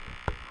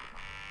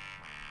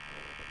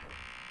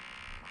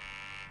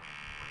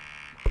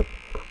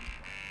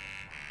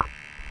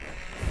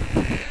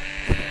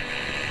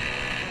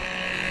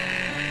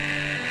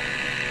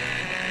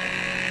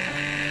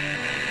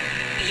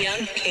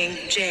Young King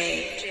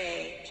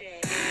J.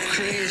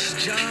 Chris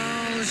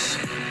Jones,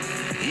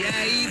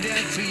 yeah, he there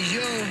for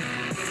you.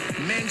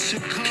 Mental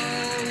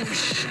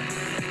coach,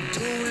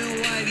 doing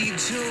what he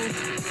do.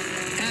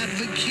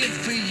 Advocate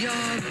for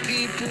young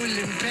people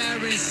in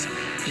Paris.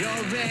 You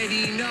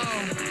already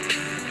know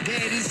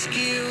that his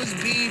skills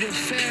be the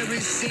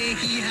fairest, and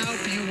he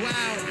help you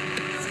out.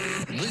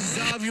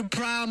 Resolve your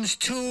problems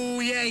too,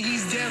 yeah,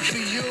 he's there for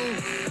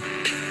you.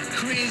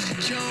 Chris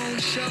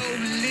Jones Show,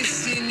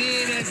 listen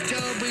in, that's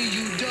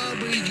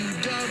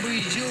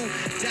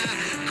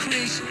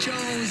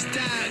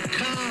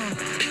www.chrisjones.com.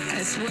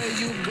 That's where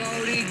you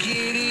go to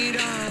get it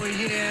on,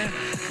 yeah.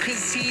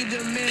 Cause he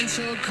the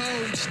mental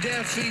coach,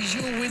 there for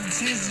you with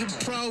his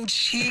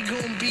approach. He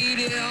gon' be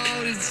there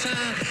all the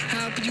time,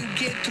 help you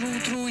get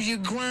through your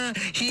grind.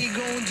 He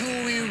gon'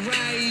 do it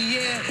right,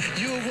 yeah.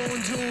 You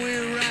gon' do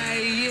it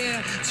right,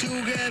 yeah.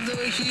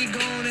 Together he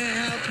gonna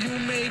help you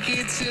make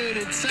it to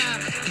the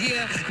top,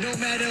 yeah. No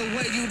matter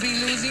what you be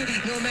losing,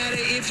 no matter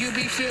if you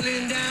be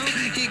feeling down,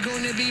 he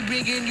gonna be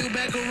bringing you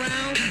back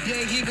around.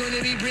 Yeah, he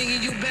gonna be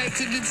bringing you back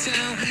to the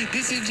town.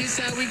 This is just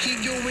how we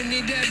keep doing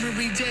it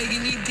every day.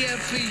 And he there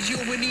for you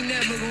and he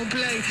never gonna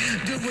play.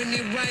 Doing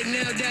it right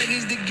now, that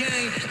is the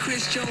game.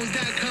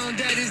 ChrisJones.com,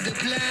 that is the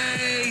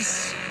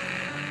place.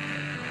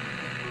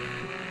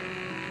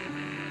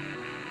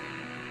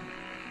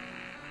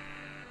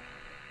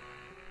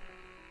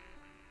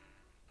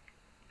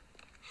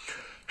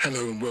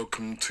 Hello and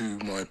welcome to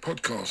my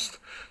podcast.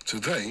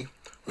 Today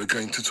we're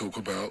going to talk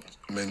about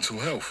mental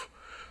health.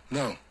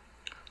 Now,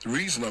 the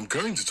reason I'm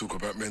going to talk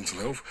about mental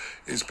health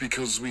is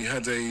because we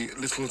had a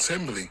little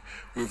assembly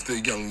with the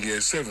young year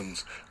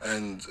 7s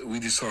and we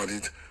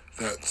decided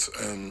that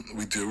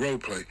we'd do a role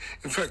play.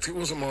 In fact, it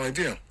wasn't my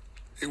idea.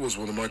 It was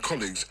one of my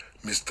colleagues,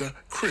 Mr.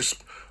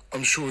 Crisp.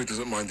 I'm sure he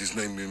doesn't mind his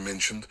name being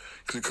mentioned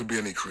because it could be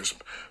any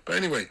Crisp. But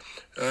anyway,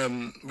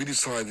 we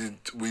decided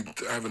we'd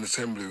have an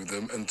assembly with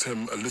them and tell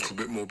them a little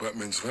bit more about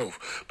mental health.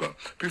 But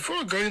before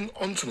I go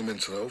on to the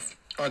mental health,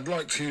 I'd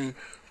like to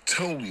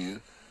tell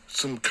you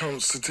some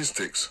current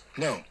statistics.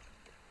 Now,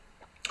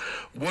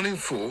 1 in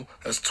 4,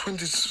 that's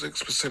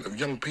 26% of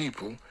young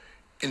people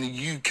in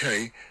the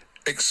UK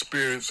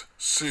experience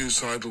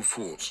suicidal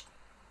thoughts.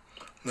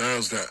 Now,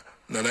 how's that?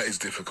 Now, that is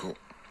difficult.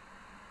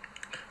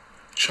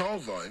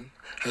 Childline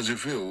has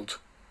revealed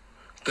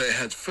that it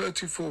had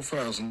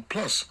 34,000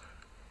 plus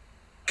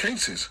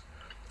cases,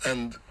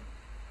 and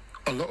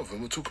a lot of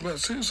them were talking about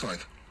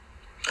suicide.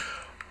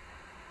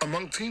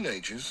 Among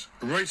teenagers,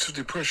 rates of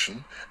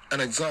depression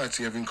and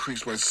anxiety have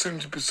increased by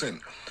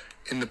 70%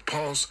 in the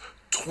past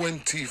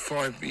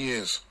 25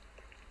 years.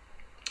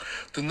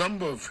 The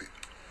number of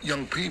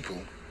young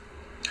people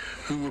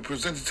who were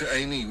presented to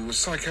A&E with a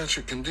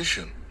psychiatric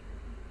condition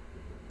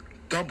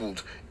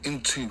doubled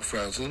in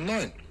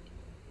 2009.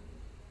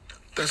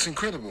 That's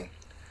incredible.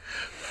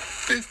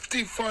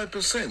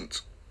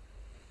 55%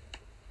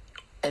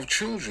 of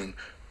children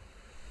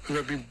who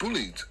have been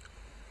bullied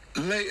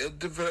later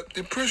develop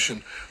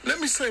depression. Let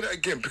me say that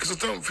again because I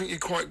don't think you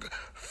quite...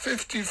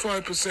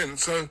 55%,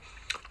 so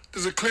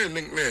there's a clear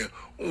link there,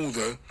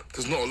 although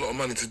there's not a lot of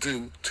money to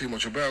do too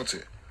much about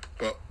it,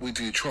 but we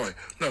do try.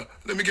 Now,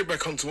 let me get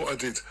back onto what I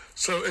did.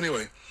 So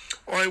anyway,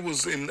 I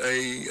was in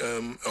a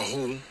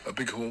hall, a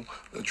big hall,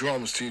 a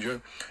drama studio,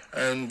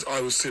 and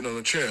I was sitting on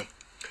a chair.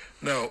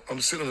 Now, I'm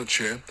sitting on a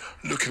chair,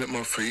 looking at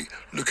my feet,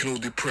 looking all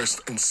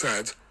depressed and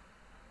sad,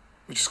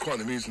 which is quite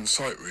an amusing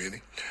sight,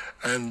 really.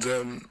 And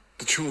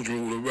the children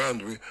all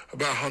around me,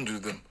 about 100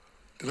 of them.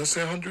 Did I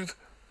say 100?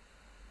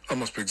 I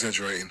must be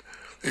exaggerating.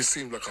 It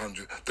seemed like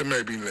 100. There may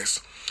have been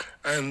less.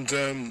 And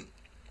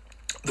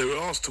they were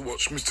asked to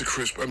watch Mr.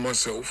 Crisp and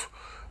myself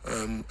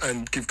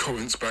and give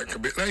comments back a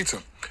bit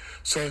later.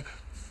 So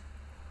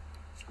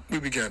we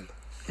began.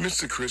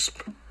 Mr.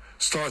 Crisp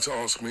started to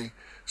ask me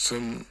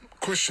some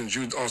questions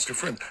you would ask a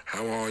friend.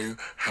 How are you?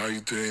 How are you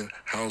doing?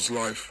 How's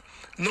life?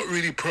 Not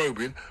really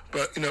probing,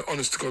 but,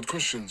 honest to God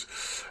questions.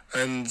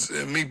 And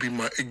me being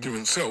my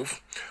ignorant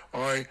self,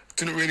 I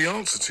didn't really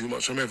answer too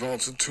much. I may have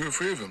answered 2 or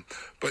 3 of them.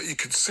 But you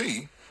could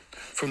see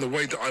from the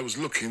way that I was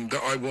looking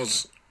that I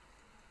was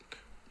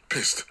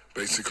pissed,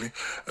 basically.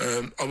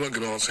 I weren't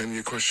going to answer any of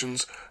your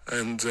questions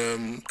and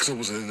because I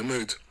wasn't in the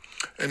mood.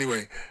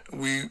 Anyway,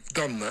 we've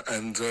done that,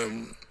 and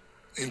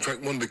in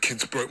fact, one of the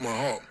kids broke my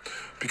heart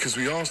because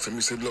we asked him,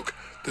 we said, look,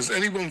 does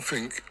anyone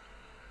think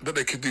that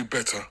they could do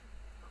better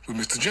with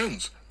Mr.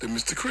 Jones than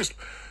Mr. Crisp?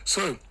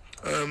 So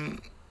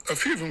a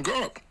few of them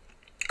got up,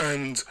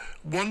 and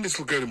one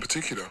little girl in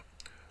particular,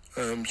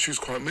 she was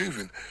quite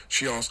moving.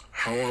 She asked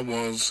how I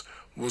was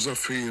I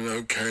feeling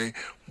okay,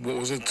 what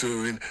was I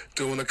doing,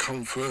 do I want to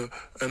come for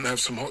and have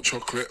some hot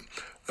chocolate?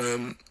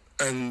 And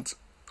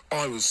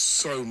I was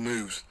so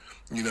moved.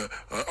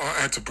 I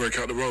had to break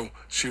out the role.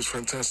 She was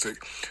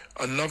fantastic.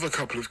 Another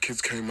couple of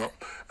kids came up,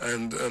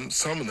 and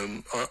some of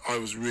them, I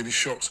was really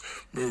shocked.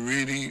 We were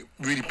really,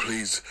 really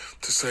pleased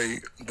to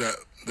say that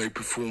they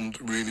performed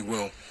really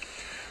well.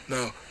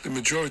 Now, the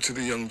majority of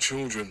the young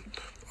children,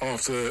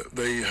 after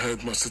they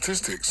heard my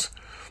statistics,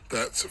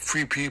 that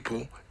 3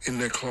 people in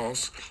their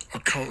class are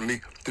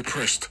currently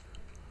depressed.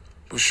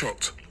 We're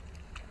shocked.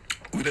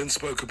 We then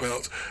spoke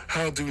about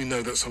how do we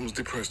know that someone's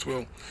depressed?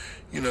 Well,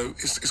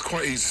 it's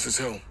quite easy to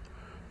tell.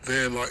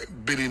 They're like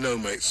Billy No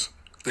Mates.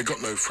 They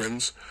got no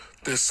friends.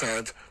 They're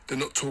sad. They're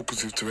not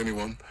talkative to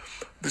anyone.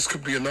 This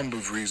could be a number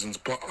of reasons,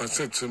 but I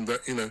said to them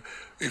that,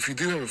 if you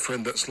do have a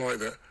friend that's like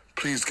that,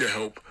 please get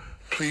help.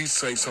 Please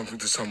say something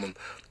to someone.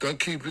 Don't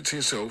keep it to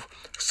yourself.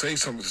 Say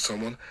something to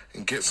someone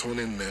and get someone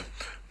in there.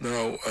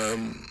 Now,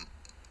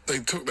 they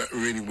took that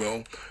really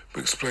well.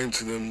 We explained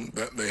to them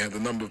that they had a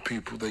number of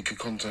people they could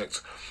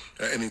contact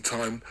at any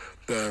time.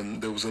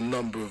 There was a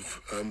number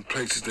of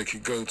places they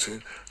could go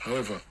to.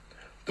 However,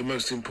 the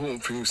most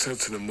important thing we said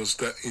to them was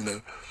that,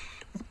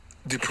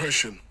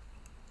 depression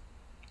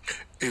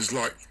is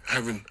like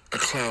having a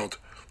cloud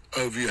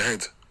over your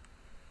head.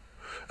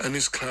 And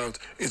this cloud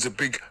is a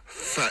big,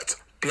 fat,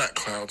 black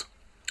cloud.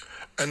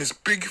 And this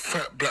big,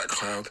 fat, black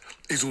cloud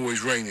is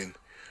always raining.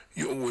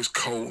 You're always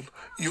cold.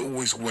 You're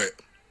always wet.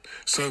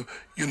 So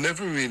you're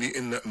never really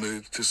in that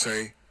mood to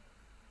say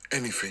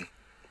anything.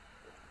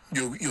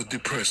 You're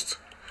depressed.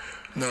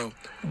 Now,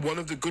 one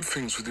of the good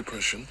things for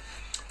depression,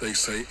 they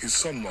say, is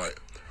sunlight.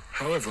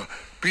 However,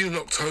 being in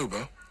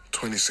October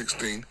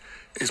 2016,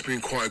 it's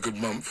been quite a good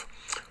month.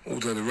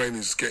 Although the rain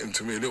is getting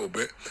to me a little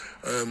bit,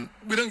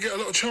 we don't get a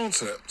lot of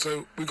chance of that,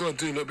 so we've got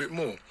to do a little bit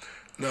more.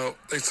 Now,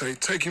 they say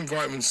taking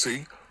vitamin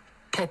C,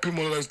 popping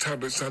one of those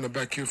tablets down the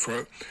back of your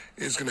throat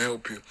is going to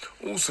help you.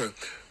 Also,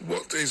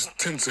 what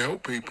tends to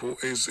help people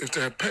is if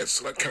they have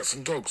pets, like cats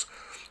and dogs.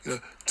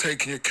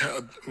 Taking your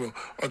cat, well,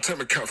 I'd take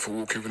my cat for a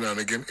walk every now and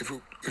again if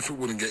it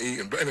wouldn't get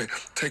eaten. But anyway,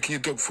 taking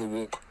your dog for a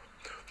walk,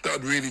 that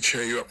would really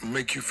cheer you up and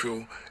make you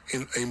feel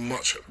in a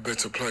much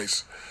better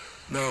place.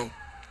 Now,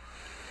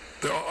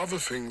 there are other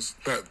things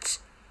that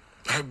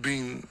have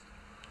been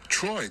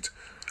tried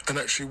and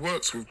actually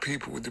works with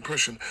people with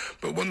depression.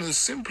 But one of the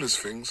simplest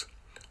things,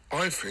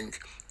 I think,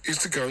 is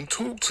to go and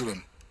talk to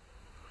them.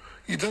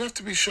 You don't have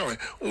to be shy.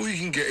 All you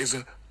can get is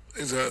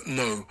a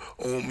no,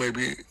 or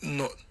maybe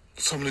not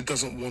someone who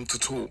doesn't want to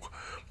talk.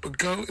 But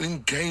go and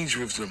engage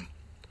with them.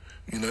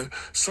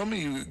 Some of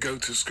you go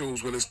to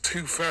schools where there's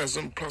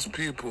 2,000 plus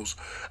pupils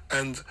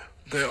and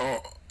there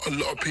are a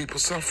lot of people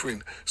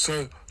suffering.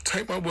 So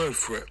take my word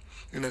for it.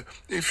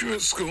 If you're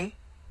at school,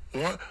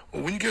 right,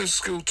 or when you go to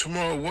school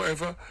tomorrow,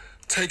 whatever,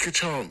 take a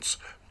chance.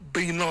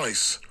 Be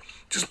nice.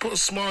 Just put a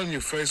smile on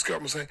your face, go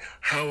up and say,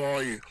 how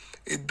are you?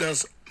 It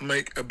does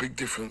make a big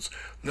difference.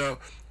 Now,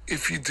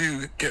 if you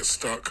do get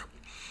stuck,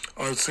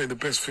 I would say the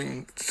best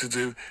thing to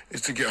do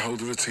is to get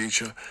hold of a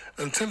teacher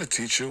and tell the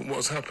teacher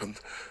what's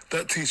happened.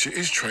 That teacher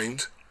is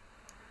trained,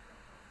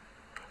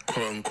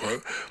 quote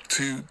unquote,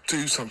 to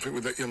do something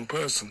with that young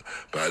person.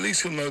 But at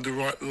least he'll know the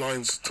right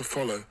lines to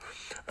follow.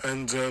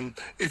 And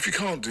if you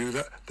can't do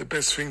that, the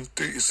best thing,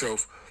 do it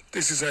yourself.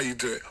 This is how you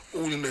do it,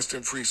 all in less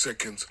than 3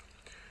 seconds.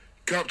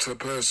 Go up to a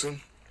person,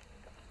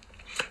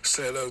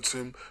 say hello to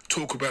them,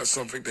 talk about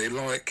something they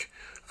like.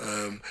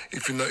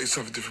 If you notice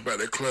something different about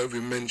their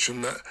clothing,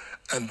 mention that,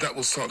 and that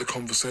will start the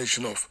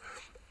conversation off.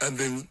 And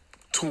then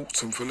talk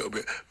to them for a little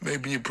bit.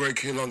 Maybe you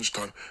break in your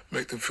lunchtime,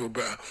 make them feel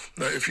better.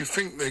 Now, if you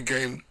think they're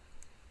going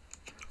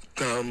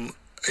down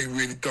a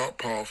really dark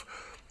path,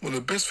 one of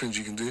the best things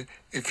you can do,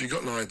 if you've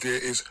got an idea,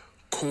 is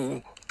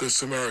call the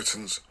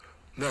Samaritans.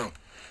 Now,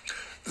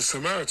 the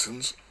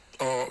Samaritans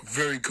are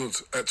very good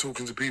at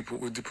talking to people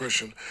with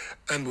depression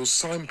and will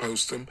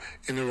signpost them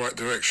in the right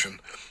direction.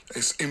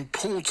 It's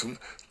important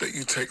that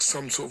you take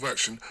some sort of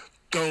action.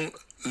 Don't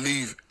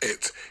leave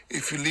it.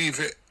 If you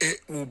leave it, it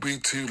will be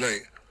too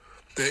late.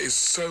 There is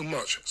so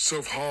much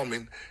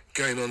self-harming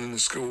going on in the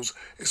schools.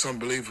 It's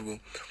unbelievable.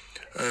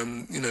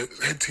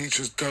 Head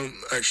teachers don't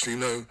actually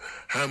know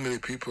how many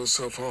people are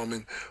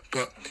self-harming.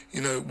 But,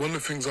 one of the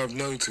things I've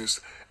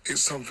noticed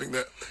is something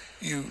that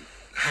you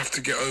have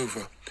to get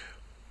over.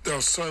 There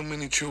are so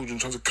many children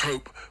trying to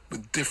cope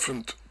with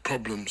different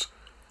problems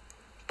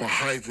by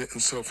hiding it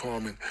and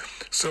self-harming.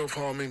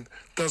 Self-harming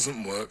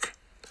doesn't work.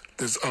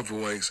 There's other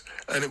ways.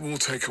 And it will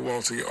take a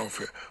while to get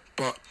off it.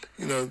 But,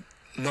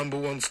 number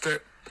one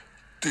step,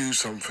 do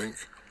something.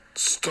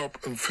 Stop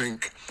and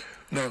think.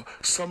 Now,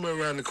 somewhere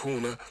around the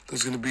corner,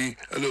 there's going to be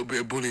a little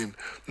bit of bullying.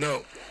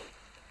 Now,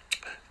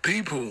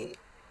 people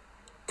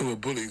who are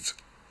bullied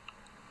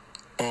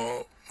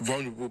are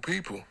vulnerable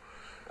people.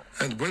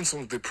 And when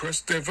someone's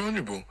depressed, they're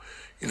vulnerable.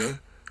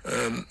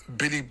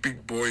 Billy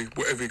Big Boy,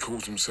 whatever he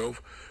calls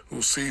himself,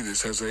 will see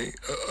this as a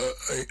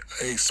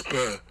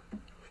spur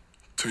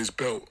to his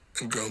belt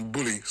and go and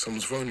bully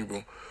someone's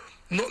vulnerable.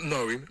 Not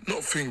knowing,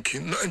 not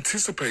thinking, not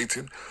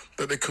anticipating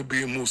that there could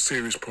be a more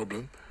serious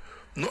problem.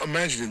 Not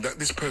imagining that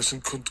this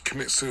person could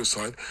commit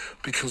suicide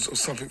because of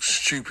something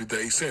stupid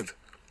that he said.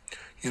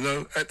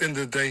 At the end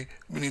of the day,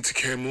 we need to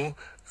care more.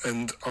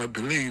 And I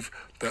believe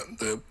that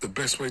the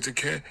best way to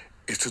care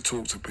is to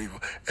talk to people.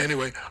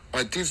 Anyway,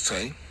 I did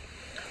say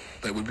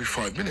that would be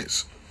 5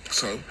 minutes.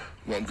 So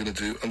what I'm going to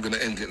do, I'm going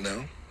to end it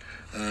now.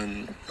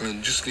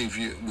 And just leave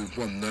you with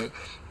one note.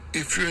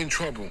 If you're in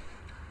trouble,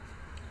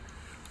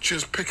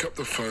 just pick up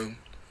the phone,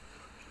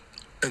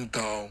 and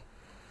dial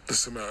the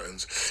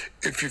Samaritans.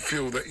 If you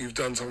feel that you've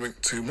done something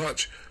too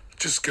much,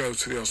 just go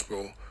to the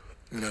hospital.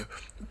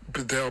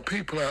 But there are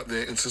people out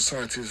there in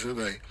society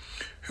today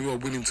who are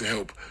willing to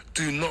help.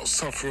 Do not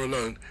suffer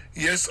alone.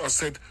 Yes, I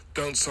said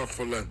don't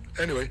suffer alone.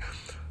 Anyway,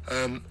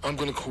 I'm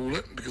going to call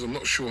it because I'm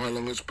not sure how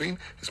long it's been.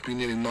 It's been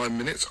nearly 9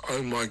 minutes.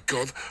 Oh my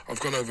God, I've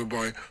gone over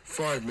by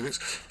 5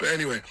 minutes. But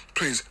anyway,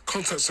 please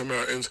contact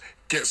Samaritans,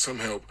 get some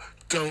help.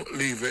 Don't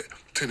leave it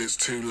till it's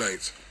too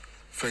late.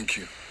 Thank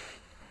you.